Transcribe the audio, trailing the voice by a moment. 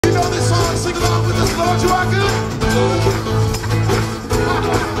sing along with us, Lord, you are good.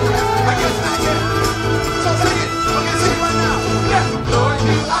 I guess not yet. So sing it. Okay, sing it right now. Yeah. Lord,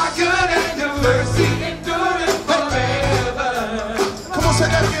 you are good and your mercy endureth forever. Come on, say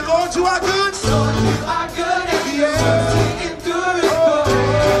that again. Lord, you are good. Lord, you are good and your mercy endureth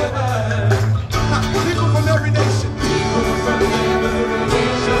forever. People from every nation. People from every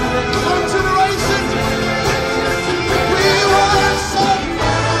nation. From generations. We worship.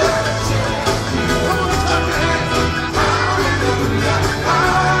 Come on, clap your hands. Hallelujah.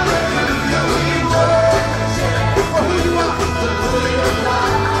 Hallelujah. We worship. For who you are. For who you are.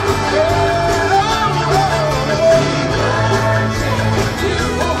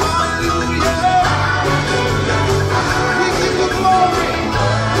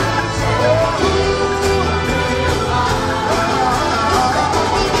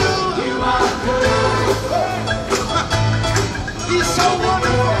 He's so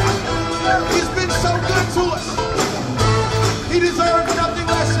wonderful. He's